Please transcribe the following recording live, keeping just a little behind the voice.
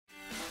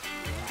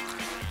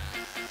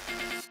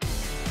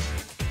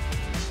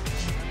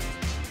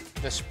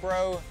The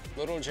SPRO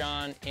Little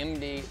John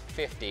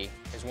MD50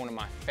 is one of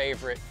my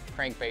favorite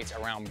crankbaits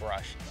around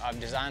brush. I've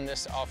designed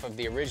this off of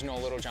the original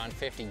Little John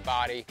 50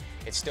 body.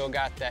 It's still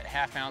got that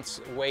 ½ ounce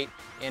weight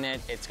in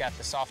it. It's got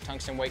the soft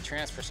tungsten weight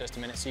transfer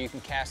system in it, so you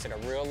can cast it a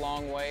real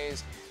long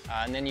ways.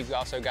 And then you've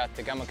also got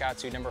the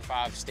Gamakatsu No.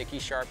 5 sticky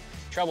sharp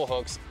treble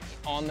hooks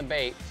on the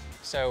bait,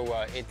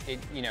 so you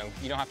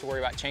don't have to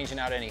worry about changing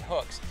out any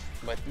hooks.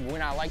 But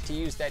when I like to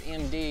use that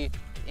MD,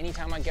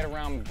 anytime I get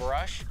around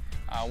brush,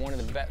 one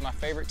of my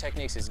favorite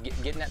techniques is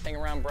getting that thing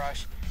around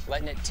brush,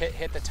 letting it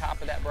hit the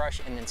top of that brush,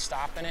 and then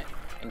stopping it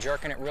and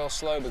jerking it real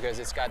slow, because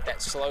it's got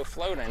that slow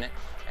float in it,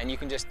 and you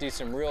can just do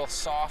some real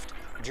soft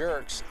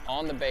jerks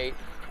on the bait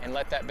and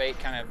let that bait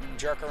kind of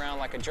jerk around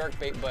like a jerk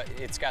bait, but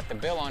it's got the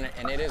bill on it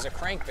and it is a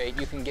crankbait.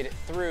 You can get it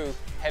through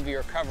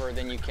heavier cover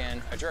than you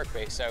can a jerk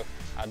bait. So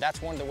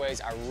that's one of the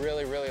ways I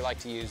really like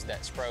to use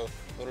that SPRO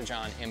Little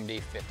John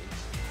MD50.